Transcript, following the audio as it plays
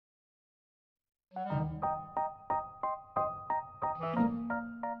Hi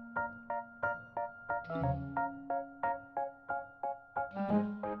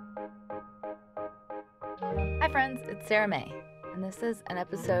friends, it's Sarah May, and this is an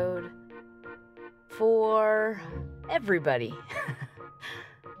episode for everybody,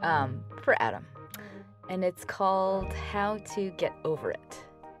 for Adam, and it's called How to Get Over It,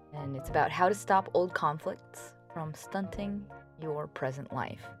 and it's about how to stop old conflicts from stunting your present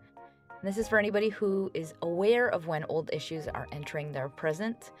life. And this is for anybody who is aware of when old issues are entering their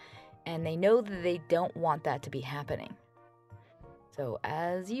present, and they know that they don't want that to be happening. So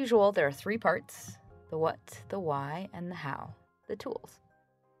as usual, there are 3 parts: the what, the why, and the how, the tools.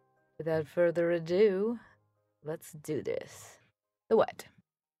 Without further ado, let's do this. The what.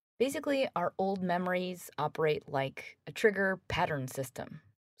 Basically, our old memories operate like a trigger pattern system.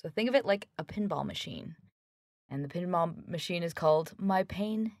 So think of it like a pinball machine. And the pinball machine is called My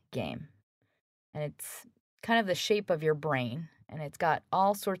Pain Game. And it's kind of the shape of your brain. And it's got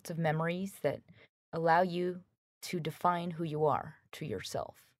all sorts of memories that allow you to define who you are to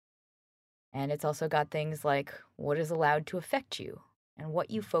yourself. And it's also got things like what is allowed to affect you and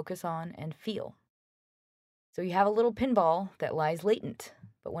what you focus on and feel. So you have a little pinball that lies latent,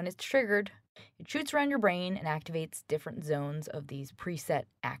 but when it's triggered, it shoots around your brain and activates different zones of these preset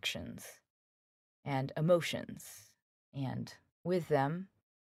actions and emotions. And with them,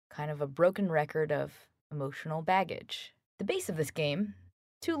 kind of a broken record of emotional baggage. The base of this game,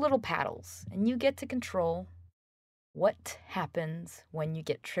 2 little paddles, and you get to control what happens when you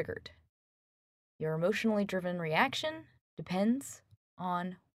get triggered. Your emotionally driven reaction depends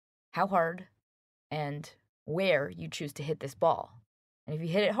on how hard and where you choose to hit this ball. And if you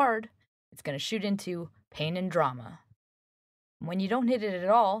hit it hard, it's going to shoot into pain and drama. When you don't hit it at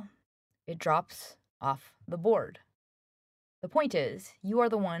all, it drops off the board. The point is, you are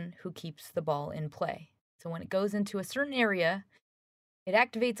the one who keeps the ball in play. So when it goes into a certain area, it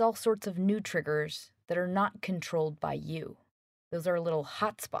activates all sorts of new triggers that are not controlled by you. Those are little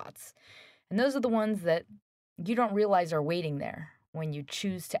hot spots. And those are the ones that you don't realize are waiting there when you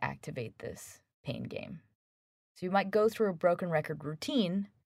choose to activate this pain game. So you might go through a broken record routine,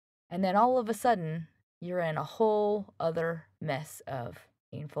 and then all of a sudden, you're in a whole other mess of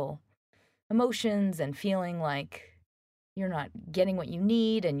painful emotions and feeling like you're not getting what you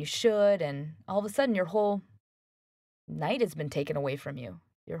need and you should, and all of a sudden your whole night has been taken away from you.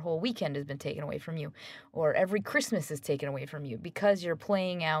 Your whole weekend has been taken away from you, or every Christmas is taken away from you because you're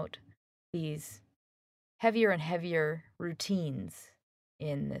playing out these heavier and heavier routines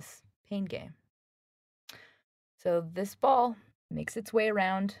in this pain game. So this ball makes its way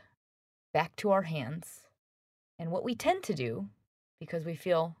around back to our hands. And what we tend to do, because we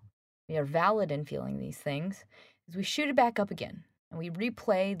feel we are valid in feeling these things, is we shoot it back up again. And we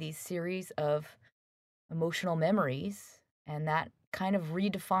replay these series of emotional memories, and that kind of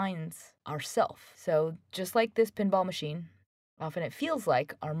redefines ourself. So just like this pinball machine, often it feels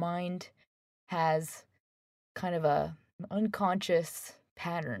like our mind has kind of an unconscious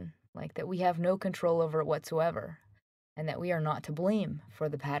pattern, like that we have no control over it whatsoever, and that we are not to blame for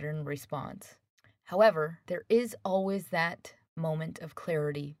the pattern response. However, there is always that moment of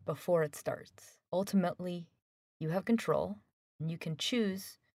clarity before it starts. Ultimately, you have control, and you can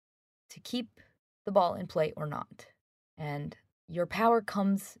choose to keep the ball in play or not. And your power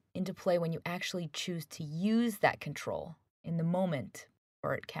comes into play when you actually choose to use that control in the moment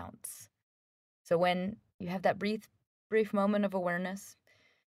where it counts. So when you have that brief moment of awareness,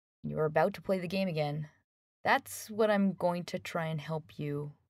 and you're about to play the game again, that's what I'm going to try and help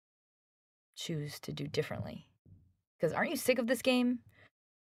you choose to do differently. Because aren't you sick of this game?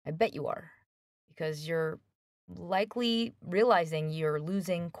 I bet you are. Because you're likely realizing you're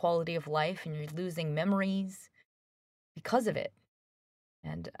losing quality of life and you're losing memories because of it.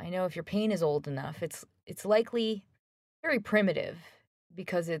 And I know if your pain is old enough, it's likely very primitive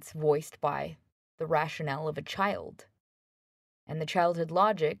because it's voiced by the rationale of a child. And the childhood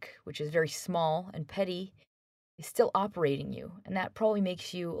logic, which is very small and petty, is still operating you. And that probably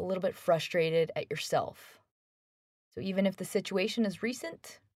makes you a little bit frustrated at yourself. So even if the situation is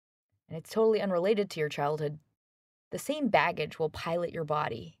recent and it's totally unrelated to your childhood, the same baggage will pilot your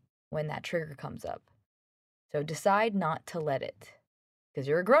body when that trigger comes up. So decide not to let it, because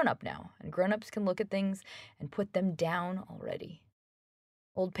you're a grown-up now, and grown-ups can look at things and put them down already.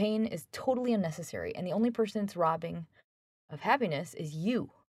 Old pain is totally unnecessary, and the only person it's robbing of happiness is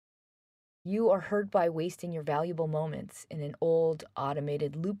you. You are hurt by wasting your valuable moments in an old,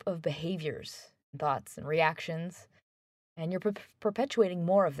 automated loop of behaviors, thoughts, and reactions, and you're perpetuating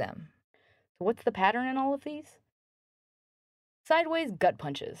more of them. So what's the pattern in all of these? Sideways gut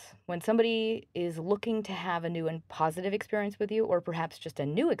punches. When somebody is looking to have a new and positive experience with you, or perhaps just a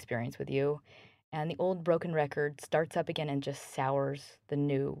new experience with you, and the old broken record starts up again and just sours the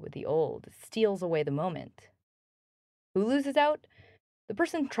new with the old, it steals away the moment. Who loses out? The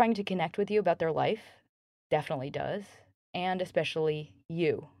person trying to connect with you about their life definitely does, and especially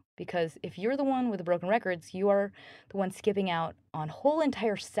you. Because if you're the one with the broken records, you are the one skipping out on whole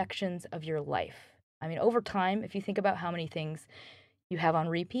entire sections of your life. I mean, over time, if you think about how many things you have on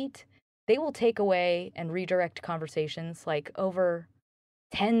repeat, they will take away and redirect conversations like over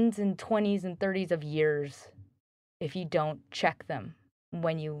tens and 20s and 30s of years if you don't check them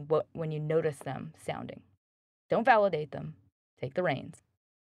when you notice them sounding. Don't validate them. Take the reins.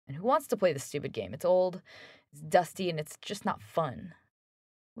 And who wants to play this stupid game? It's old, it's dusty, and it's just not fun.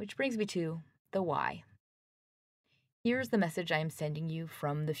 Which brings me to the why. Here's the message I am sending you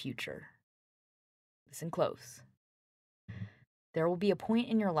from the future. Listen close. There will be a point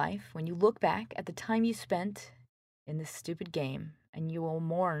in your life when you look back at the time you spent in this stupid game, and you will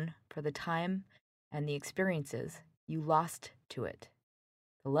mourn for the time and the experiences you lost to it,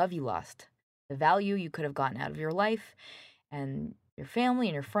 the love you lost, the value you could have gotten out of your life and your family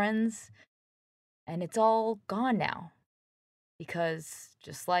and your friends, and it's all gone now. Because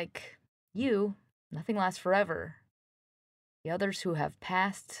just like you, nothing lasts forever. The others who have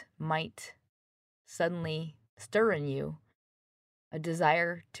passed might suddenly stir in you a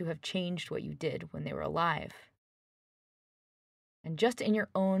desire to have changed what you did when they were alive. And just in your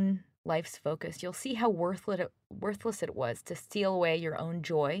own life's focus, you'll see how worthless it was to steal away your own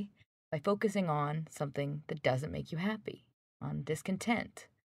joy by focusing on something that doesn't make you happy, on discontent.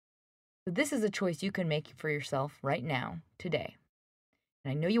 So this is a choice you can make for yourself right now, today.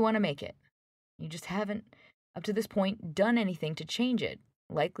 And I know you want to make it. You just haven't, up to this point, done anything to change it.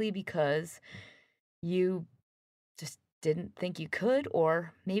 Likely because you just didn't think you could,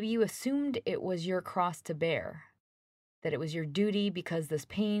 or maybe you assumed it was your cross to bear, that it was your duty because this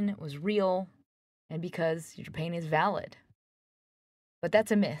pain was real and because your pain is valid. But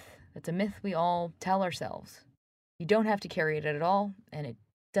that's a myth. That's a myth we all tell ourselves. You don't have to carry it at all, and it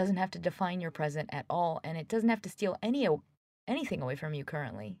doesn't have to define your present at all, and it doesn't have to steal anything away from you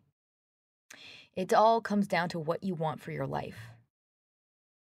currently. It all comes down to what you want for your life.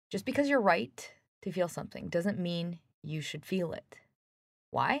 Just because you're right to feel something doesn't mean you should feel it.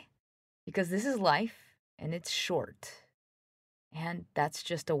 Why? Because this is life and it's short. And that's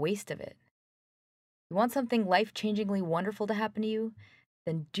just a waste of it. You want something life-changingly wonderful to happen to you?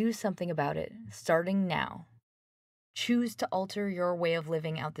 Then do something about it, starting now. Choose to alter your way of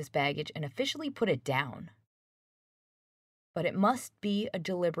living out this baggage and officially put it down. But it must be a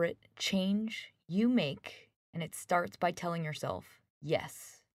deliberate change you make, and it starts by telling yourself,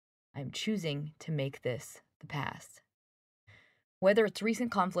 yes, I'm choosing to make this the past. Whether it's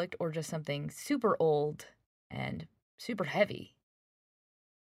recent conflict or just something super old and super heavy,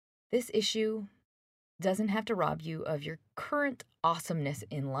 this issue doesn't have to rob you of your current awesomeness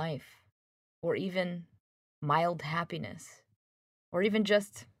in life, or even mild happiness, or even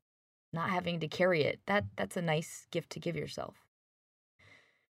just not having to carry it. That's a nice gift to give yourself.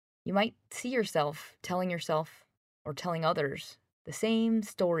 You might see yourself or telling others the same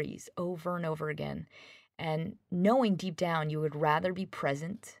stories over and over again, and knowing deep down you would rather be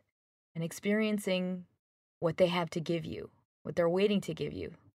present and experiencing what they have to give you, what they're waiting to give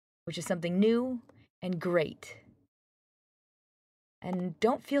you, which is something new and great. And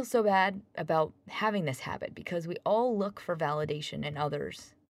don't feel so bad about having this habit, because we all look for validation in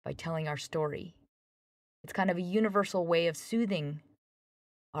others by telling our story. It's kind of a universal way of soothing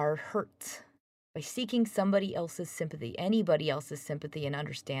our hurts by seeking somebody else's sympathy, anybody else's sympathy and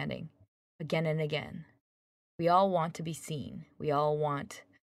understanding, again and again. We all want to be seen. We all want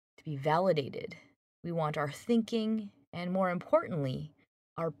to be validated. We want our thinking, and more importantly,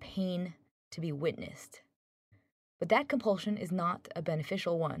 our pain to be witnessed. But that compulsion is not a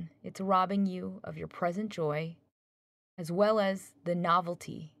beneficial one. It's robbing you of your present joy, as well as the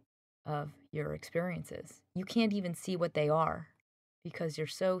novelty of your experiences. You can't even see what they are because you're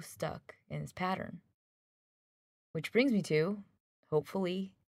so stuck in this pattern. Which brings me to,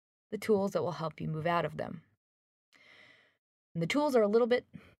 hopefully, the tools that will help you move out of them. And the tools are a little bit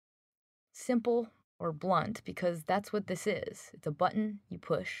simple or blunt, because that's what this is. It's a button you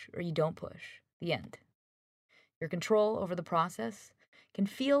push or you don't push. The end. Your control over the process can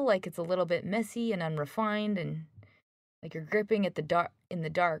feel like it's a little bit messy and unrefined and like you're gripping at in the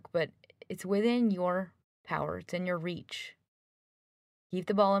dark, but it's within your power. It's in your reach. Keep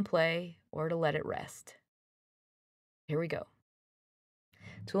the ball in play or to let it rest. Here we go.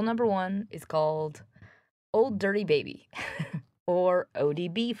 Tool number 1 is called Old Dirty Baby or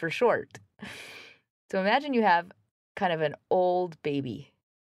ODB for short. So imagine you have kind of an old baby,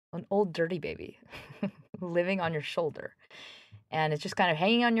 an old dirty baby living on your shoulder, and it's just kind of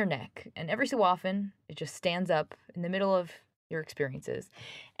hanging on your neck. And every so often, it just stands up in the middle of your experiences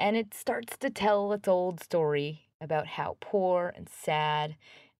and it starts to tell its old story about how poor and sad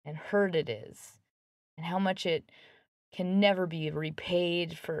and hurt it is, and how much it can never be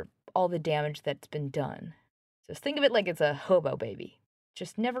repaid for all the damage that's been done. So think of it like it's a hobo baby,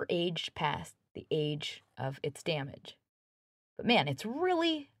 just never aged past the age of its damage. But man, it's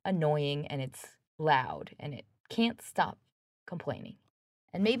really annoying and it's loud and it can't stop complaining.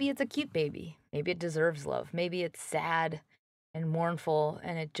 And maybe it's a cute baby. Maybe it deserves love. Maybe it's sad and mournful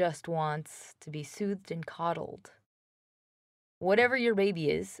and it just wants to be soothed and coddled. Whatever your baby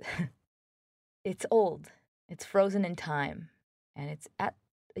is, it's old, it's frozen in time, and it's at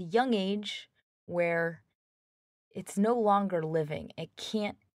a young age where it's no longer living. It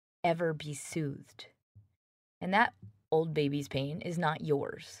can't ever be soothed. And that old baby's pain is not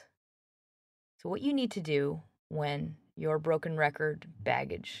yours. So, what you need to do when your broken record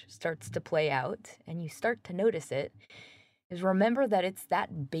baggage starts to play out and you start to notice it is remember that it's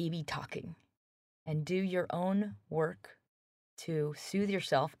that baby talking, and do your own work to soothe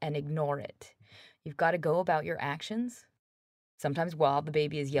yourself and ignore it. You've got to go about your actions, sometimes while the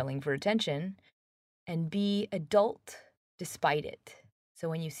baby is yelling for attention, and be adult despite it. So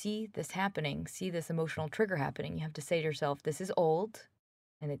when you see this happening, see this emotional trigger happening, you have to say to yourself, this is old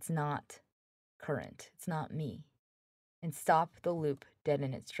and it's not current. It's not me. And stop the loop dead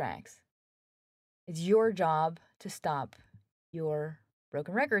in its tracks. It's your job to stop your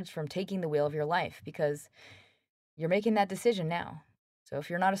broken records from taking the wheel of your life, because you're making that decision now. So if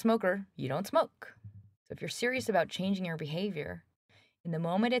you're not a smoker, you don't smoke. So if you're serious about changing your behavior, in the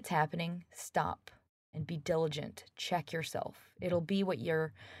moment it's happening, stop and be diligent. Check yourself. It'll be what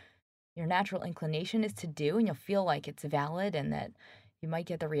your natural inclination is to do, and you'll feel like it's valid and that you might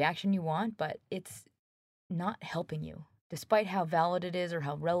get the reaction you want, but it's not helping you. Despite how valid it is or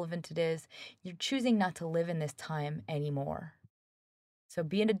how relevant it is, you're choosing not to live in this time anymore. So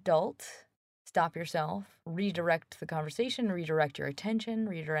be an adult, stop yourself, redirect the conversation, redirect your attention,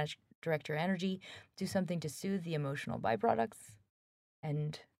 redirect your energy, do something to soothe the emotional byproducts,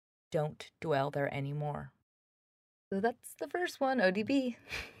 and don't dwell there anymore. So that's the first one, ODB.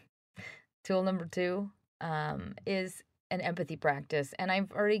 Tool number 2 is an empathy practice. And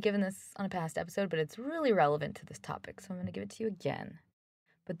I've already given this on a past episode, but it's really relevant to this topic. So I'm going to give it to you again.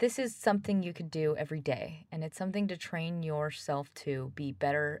 But this is something you could do every day. And it's something to train yourself to be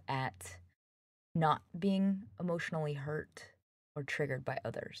better at not being emotionally hurt or triggered by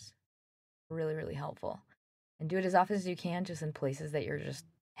others. Really, really helpful. And do it as often as you can, just in places that you're just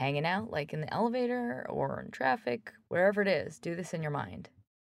hanging out, like in the elevator or in traffic, wherever it is. Do this in your mind.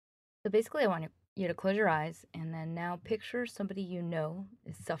 So basically, I want you to close your eyes and then now picture somebody you know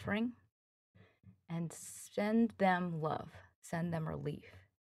is suffering and send them love, send them relief.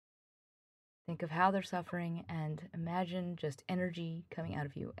 Think of how they're suffering and imagine just energy coming out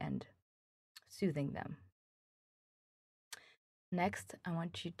of you and soothing them. Next, I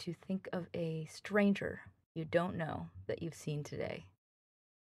want you to think of a stranger you don't know that you've seen today.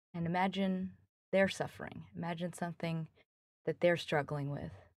 And imagine they're suffering. Imagine something that they're struggling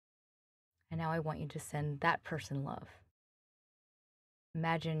with. And now I want you to send that person love.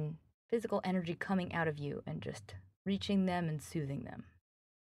 Imagine physical energy coming out of you and just reaching them and soothing them.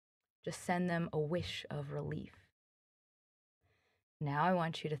 Just send them a wish of relief. Now I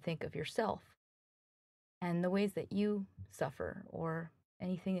want you to think of yourself and the ways that you suffer, or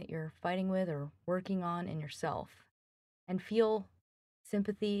anything that you're fighting with or working on in yourself, and feel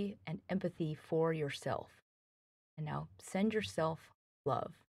sympathy and empathy for yourself. And now send yourself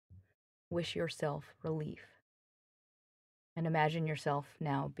love. Wish yourself relief. And imagine yourself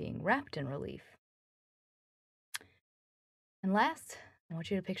now being wrapped in relief. And last, I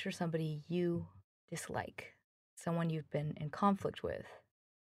want you to picture somebody you dislike, someone you've been in conflict with,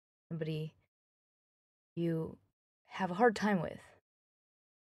 somebody you have a hard time with.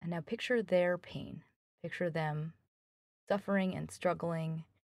 And now picture their pain. Picture them suffering and struggling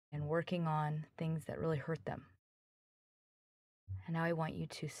and working on things that really hurt them. And now I want you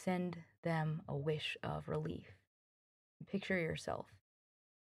to send them a wish of relief. Picture yourself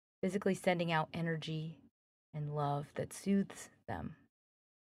physically sending out energy and love that soothes them.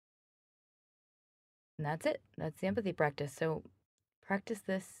 And that's it. That's the empathy practice. So practice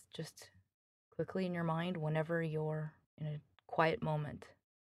this just quickly in your mind whenever you're in a quiet moment.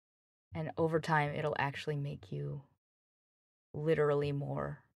 And over time, it'll actually make you literally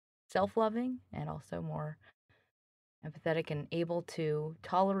more self-loving and also more empathetic and able to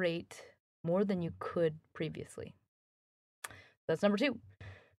tolerate more than you could previously. That's number two.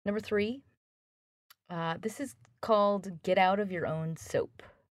 Number three, this is called get out of your own soap.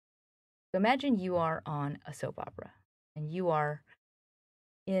 So imagine you are on a soap opera and you are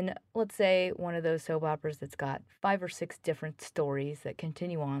in, let's say, one of those soap operas that's got 5 or 6 different stories that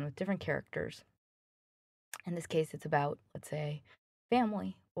continue on with different characters. In this case, it's about, let's say,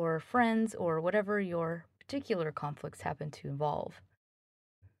 family or friends or whatever your particular conflicts happen to involve.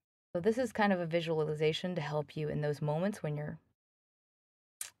 So, this is kind of a visualization to help you in those moments when you're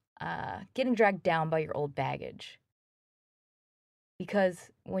getting dragged down by your old baggage. Because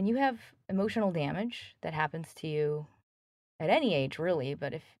when you have emotional damage that happens to you at any age, really,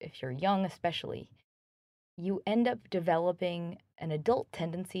 but if you're young, especially, you end up developing an adult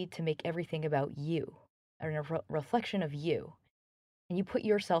tendency to make everything about you or a reflection of you. And you put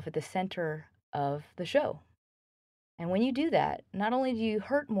yourself at the center of the show. And when you do that, not only do you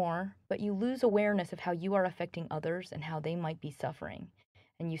hurt more, but you lose awareness of how you are affecting others and how they might be suffering.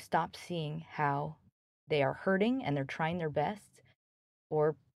 And you stop seeing how they are hurting and they're trying their best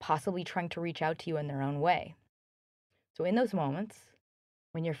or possibly trying to reach out to you in their own way. So, in those moments,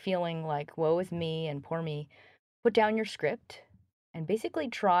 when you're feeling like, woe is me and poor me, put down your script and basically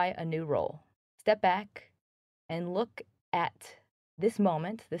try a new role. Step back and look at this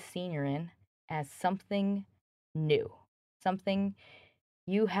moment, this scene you're in, as something new, something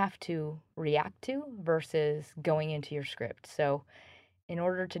you have to react to versus going into your script. So, in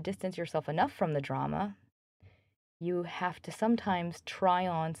order to distance yourself enough from the drama, you have to sometimes try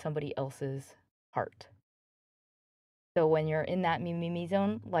on somebody else's part. So, when you're in that me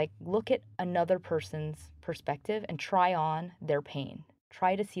zone, like look at another person's perspective and try on their pain.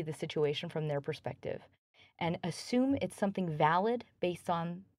 Try to see the situation from their perspective and assume it's something valid based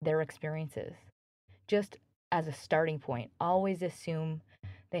on their experiences. Just as a starting point, always assume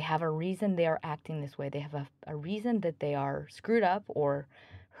they have a reason they are acting this way. They have a reason that they are screwed up or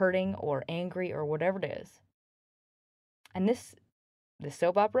hurting or angry or whatever it is. And the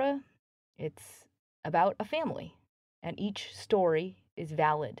soap opera, it's about a family, and each story is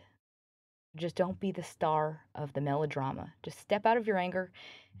valid. Just don't be the star of the melodrama. Just step out of your anger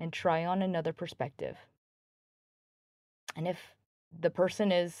and try on another perspective. And if the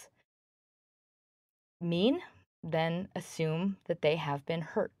person is mean, then assume that they have been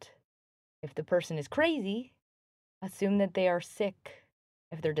hurt. If the person is crazy, assume that they are sick.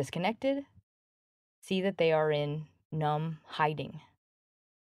 If they're disconnected, see that they are in numb hiding.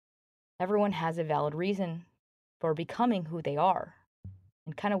 Everyone has a valid reason for becoming who they are.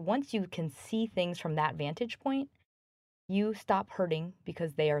 And kind of once you can see things from that vantage point, you stop hurting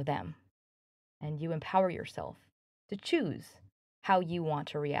because they are them. And you empower yourself to choose how you want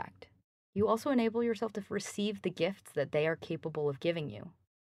to react. You also enable yourself to receive the gifts that they are capable of giving you.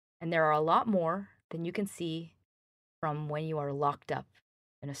 And there are a lot more than you can see from when you are locked up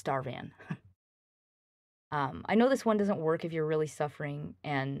in a star van. I know this one doesn't work if you're really suffering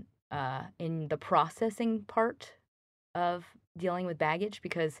and in the processing part of dealing with baggage,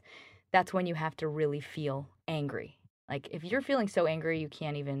 because that's when you have to really feel angry. Like if you're feeling so angry you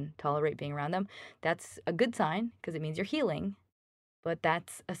can't even tolerate being around them, that's a good sign because it means you're healing. But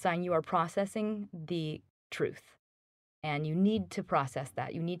that's a sign you are processing the truth. And you need to process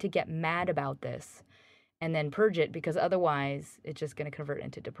that. You need to get mad about this and then purge it because otherwise it's just going to convert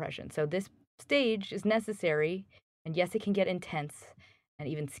into depression. So this stage is necessary. And yes, it can get intense and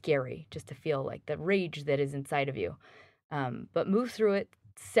even scary just to feel like the rage that is inside of you. But move through it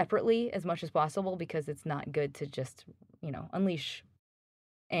separately as much as possible because it's not good to just, unleash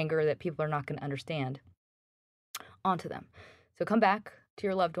anger that people are not going to understand onto them. So come back to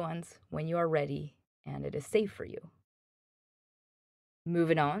your loved ones when you are ready and it is safe for you.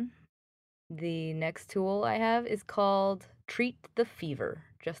 Moving on, the next tool I have is called Treat the Fever.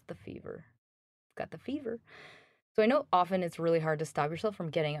 Just the fever. Got the fever. So I know often it's really hard to stop yourself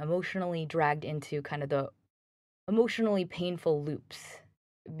from getting emotionally dragged into kind of the emotionally painful loops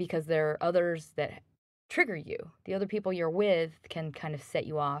because there are others that trigger you. The other people you're with can kind of set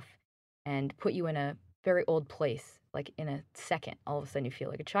you off and put you in a very old place. Like in a second, all of a sudden you feel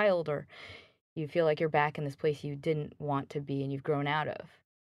like a child or you feel like you're back in this place you didn't want to be and you've grown out of.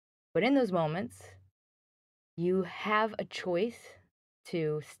 But in those moments, you have a choice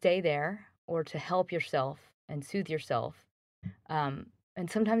to stay there or to help yourself and soothe yourself. And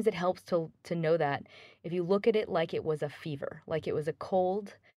sometimes it helps to know that if you look at it like it was a fever, like it was a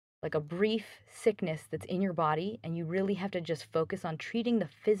cold, like a brief sickness that's in your body, and you really have to just focus on treating the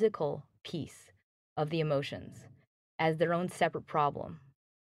physical piece of the emotions as their own separate problem.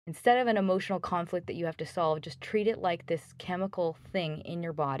 Instead of an emotional conflict that you have to solve, just treat it like this chemical thing in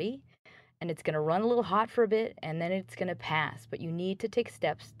your body, and it's going to run a little hot for a bit and then it's going to pass. But you need to take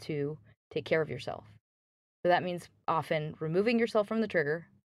steps to take care of yourself. So that means often removing yourself from the trigger,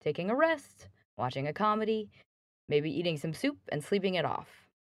 taking a rest, watching a comedy, maybe eating some soup and sleeping it off.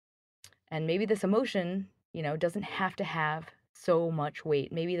 And maybe this emotion, doesn't have to have so much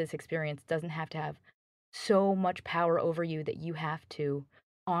weight. Maybe this experience doesn't have to have so much power over you that you have to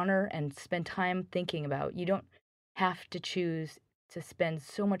honor and spend time thinking about. You don't have to choose to spend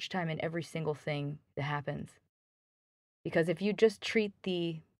so much time in every single thing that happens. Because if you just treat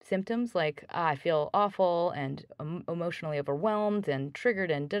the symptoms like, I feel awful and emotionally overwhelmed and triggered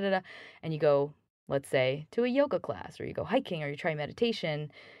and da da da, and you go, let's say, to a yoga class or you go hiking or you try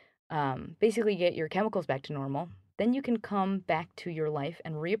meditation, basically get your chemicals back to normal, then you can come back to your life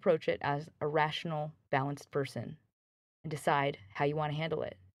and reapproach it as a rational, balanced person and decide how you want to handle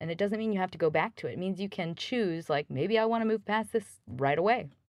it. And it doesn't mean you have to go back to it. It means you can choose, like, maybe I want to move past this right away.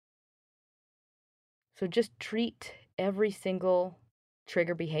 So just treat every single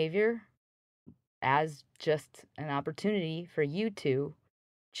trigger behavior as just an opportunity for you to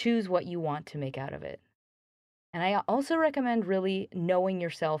choose what you want to make out of it. And I also recommend really knowing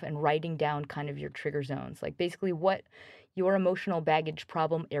yourself and writing down kind of your trigger zones, like basically what your emotional baggage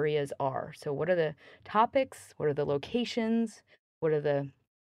problem areas are. So, what are the topics? What are the locations? What are the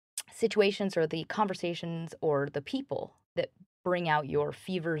situations or the conversations or the people that bring out your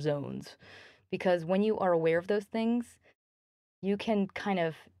fever zones? Because when you are aware of those things, you can kind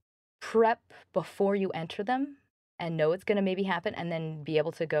of prep before you enter them and know it's going to maybe happen and then be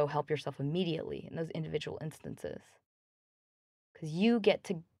able to go help yourself immediately in those individual instances. Because you get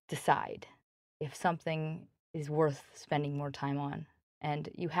to decide if something is worth spending more time on. And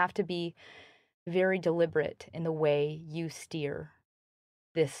you have to be very deliberate in the way you steer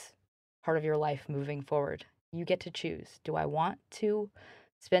this part of your life moving forward. You get to choose. Do I want to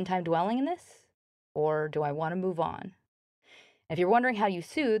spend time dwelling in this? Or do I want to move on? If you're wondering how you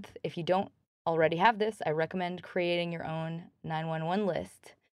soothe, if you don't already have this, I recommend creating your own 911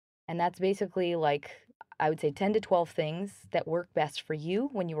 list. And that's basically like, I would say 10 to 12 things that work best for you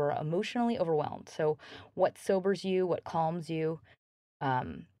when you are emotionally overwhelmed. So, what sobers you, what calms you.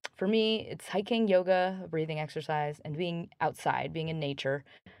 For me, it's hiking, yoga, breathing exercise, and being outside, being in nature.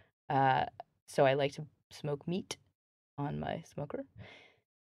 Uh, so, I like to smoke meat on my smoker.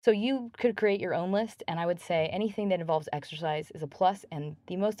 So you could create your own list, and I would say anything that involves exercise is a plus, and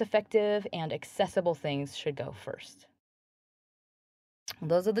the most effective and accessible things should go first.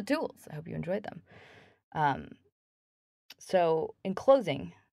 Those are the tools. I hope you enjoyed them. So in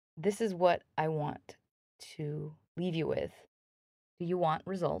closing, this is what I want to leave you with. Do you want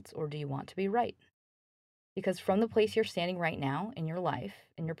results or do you want to be right? Because from the place you're standing right now in your life,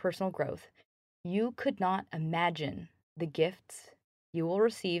 in your personal growth, you could not imagine the gifts you will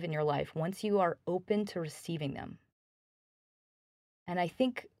receive in your life once you are open to receiving them. And I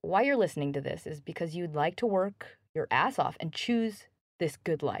think why you're listening to this is because you'd like to work your ass off and choose this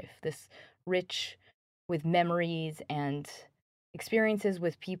good life, this rich with memories and experiences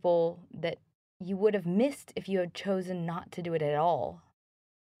with people that you would have missed if you had chosen not to do it at all.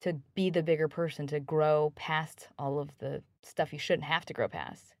 To be the bigger person, to grow past all of the stuff you shouldn't have to grow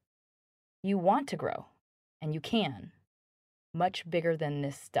past. You want to grow, and you can, much bigger than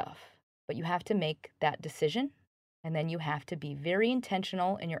this stuff. But you have to make that decision, and then you have to be very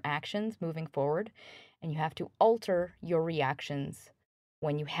intentional in your actions moving forward, and you have to alter your reactions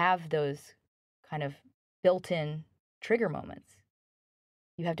when you have those kind of built-in trigger moments.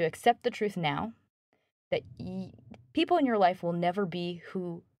 You have to accept the truth now that people in your life will never be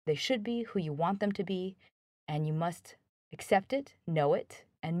who they should be, who you want them to be, and you must accept it, know it,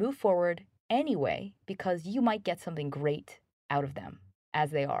 and move forward anyway because you might get something great out of them as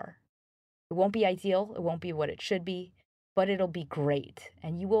they are. It won't be ideal, it won't be what it should be, but it'll be great.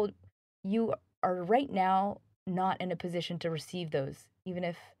 And you are right now not in a position to receive those. Even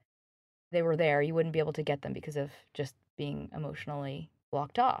if they were there, you wouldn't be able to get them because of just being emotionally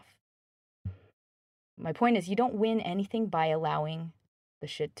blocked off. My point is, you don't win anything by allowing the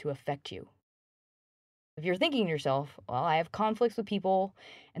shit to affect you. If you're thinking to yourself, well, I have conflicts with people,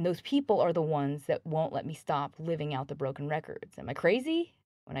 and those people are the ones that won't let me stop living out the broken records. Am I crazy?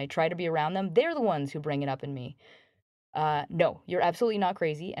 When I try to be around them, they're the ones who bring it up in me. No, you're absolutely not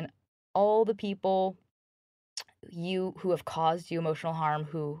crazy. And all the people who have caused you emotional harm,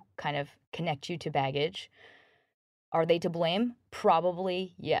 who kind of connect you to baggage, are they to blame?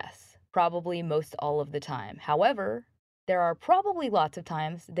 Probably yes. Probably most all of the time. However, there are probably lots of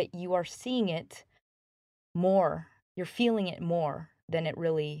times that you are seeing it more, you're feeling it more than it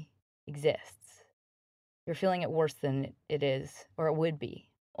really exists. You're feeling it worse than it is, or it would be,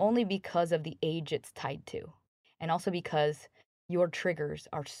 only because of the age it's tied to. And also because your triggers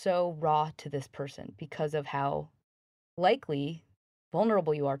are so raw to this person because of how likely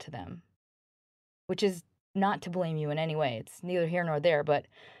vulnerable you are to them, which is not to blame you in any way. It's neither here nor there. But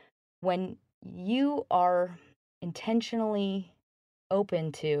when you are intentionally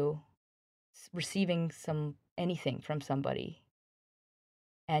open to receiving anything from somebody,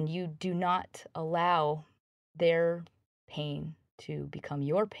 and you do not allow their pain to become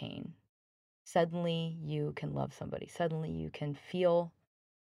your pain, suddenly you can love somebody. Suddenly you can feel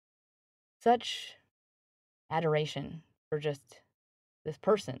such adoration for just this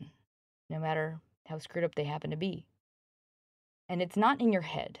person, no matter how screwed up they happen to be. And it's not in your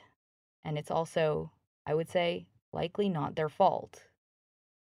head. And it's also, I would say, likely not their fault.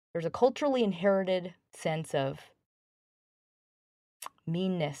 There's a culturally inherited sense of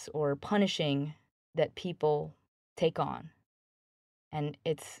meanness or punishing that people take on. And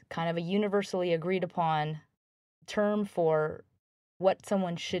it's kind of a universally agreed upon term for what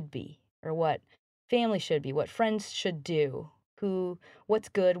someone should be, or what family should be, what friends should do, what's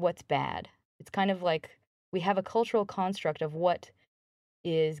good, what's bad. It's kind of like we have a cultural construct of what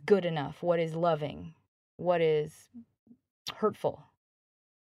is good enough, what is loving, what is hurtful.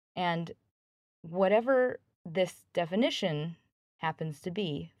 And whatever this definition happens to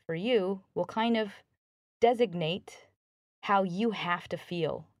be for you will kind of designate how you have to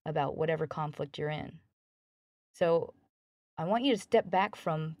feel about whatever conflict you're in. So I want you to step back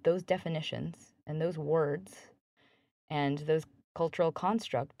from those definitions and those words and those cultural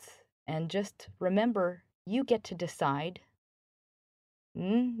constructs and just remember you get to decide.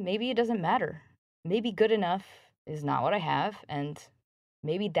 Maybe it doesn't matter. Maybe good enough is not what I have, and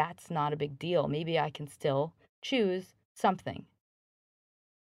maybe that's not a big deal. Maybe I can still choose something.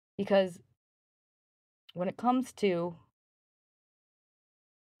 Because when it comes to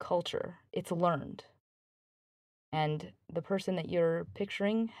culture, it's learned. And the person that you're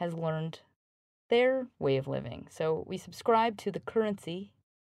picturing has learned their way of living. So we subscribe to the currency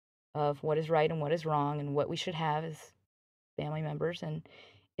of what is right and what is wrong and what we should have as family members. And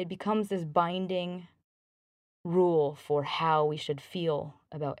it becomes this binding rule for how we should feel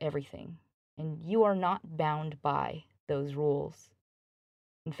about everything. And you are not bound by those rules.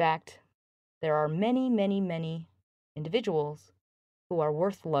 In fact, there are many, many, many individuals who are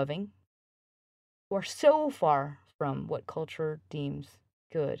worth loving, who are so far from what culture deems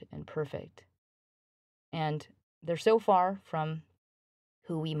good and perfect. And they're so far from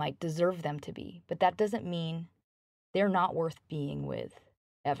who we might deserve them to be. But that doesn't mean they're not worth being with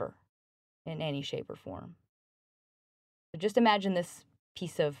ever in any shape or form. So just imagine this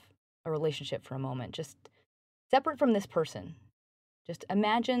piece of a relationship for a moment, just separate from this person. Just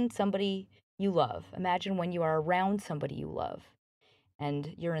imagine somebody you love. Imagine when you are around somebody you love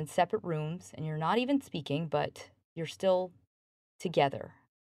and you're in separate rooms and you're not even speaking, but you're still together.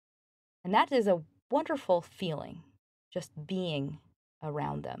 And that is a wonderful feeling, just being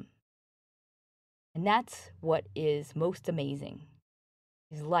around them. And that's what is most amazing,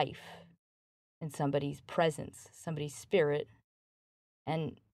 is life in somebody's presence, somebody's spirit.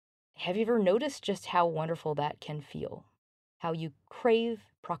 And have you ever noticed just how wonderful that can feel? How you crave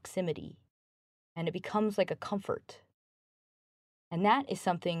proximity and it becomes like a comfort. And that is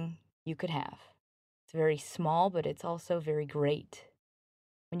something you could have. It's very small, but it's also very great.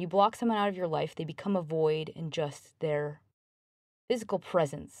 When you block someone out of your life, they become a void in just their physical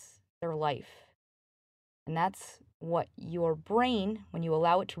presence, their life. And that's what your brain, when you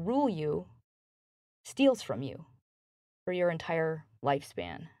allow it to rule you, steals from you for your entire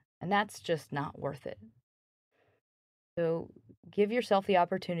lifespan. And that's just not worth it. So give yourself the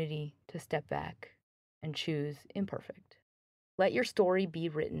opportunity to step back and choose imperfect. Let your story be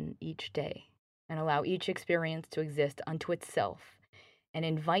written each day and allow each experience to exist unto itself and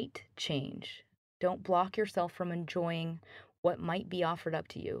invite change. Don't block yourself from enjoying what might be offered up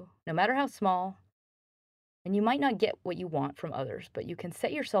to you, no matter how small. And you might not get what you want from others, but you can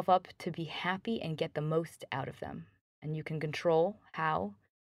set yourself up to be happy and get the most out of them. And you can control how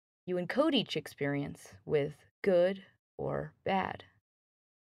you encode each experience with good or bad.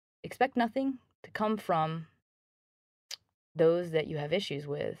 Expect nothing to come from those that you have issues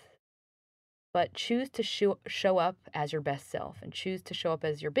with, but choose to show up as your best self and choose to show up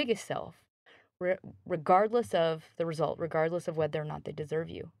as your biggest self, regardless of the result, regardless of whether or not they deserve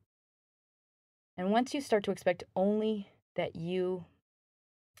you. And once you start to expect only that you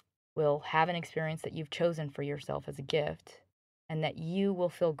will have an experience that you've chosen for yourself as a gift, and that you will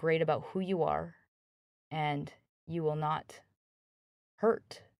feel great about who you are, and you will not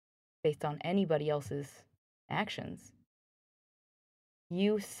hurt based on anybody else's actions,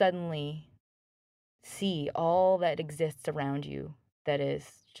 you suddenly see all that exists around you that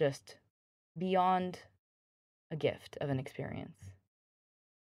is just beyond a gift of an experience.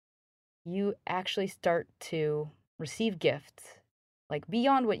 You actually start to receive gifts like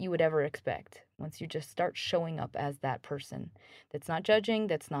beyond what you would ever expect once you just start showing up as that person that's not judging,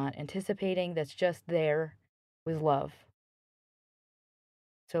 that's not anticipating, that's just there with love.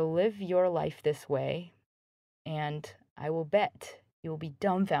 So live your life this way, and I will bet you will be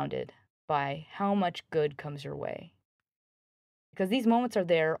dumbfounded by how much good comes your way. Because these moments are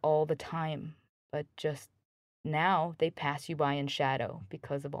there all the time, but just now they pass you by in shadow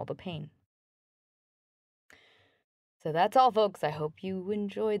because of all the pain. So that's all, folks. I hope you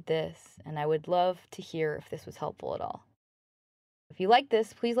enjoyed this, and I would love to hear if this was helpful at all. If you like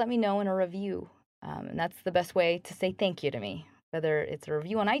this, please let me know in a review. And that's the best way to say thank you to me, whether it's a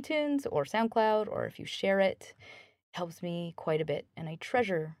review on iTunes or SoundCloud, or if you share it. It helps me quite a bit, and I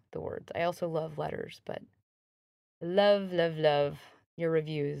treasure the words. I also love letters, but love, love, love your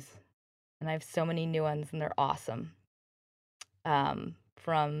reviews. And I have so many new ones, and they're awesome.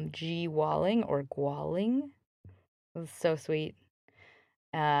 From G. Walling or Gwalling. It was so sweet.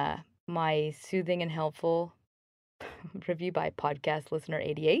 My soothing and helpful review by podcast listener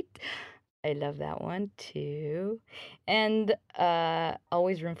 88. I love that one too. And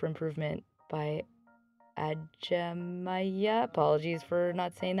Always Room for Improvement by Ajamaya. Apologies for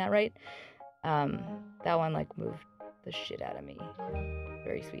not saying that right. That one like moved the shit out of me.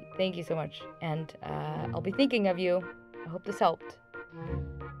 Very sweet. Thank you so much. And I'll be thinking of you. I hope this helped.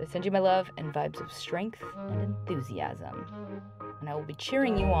 I send you my love and vibes of strength and enthusiasm. And I will be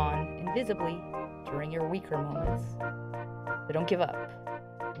cheering you on invisibly during your weaker moments. So don't give up.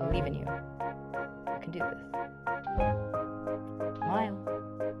 I believe in you. You can do this. Smile.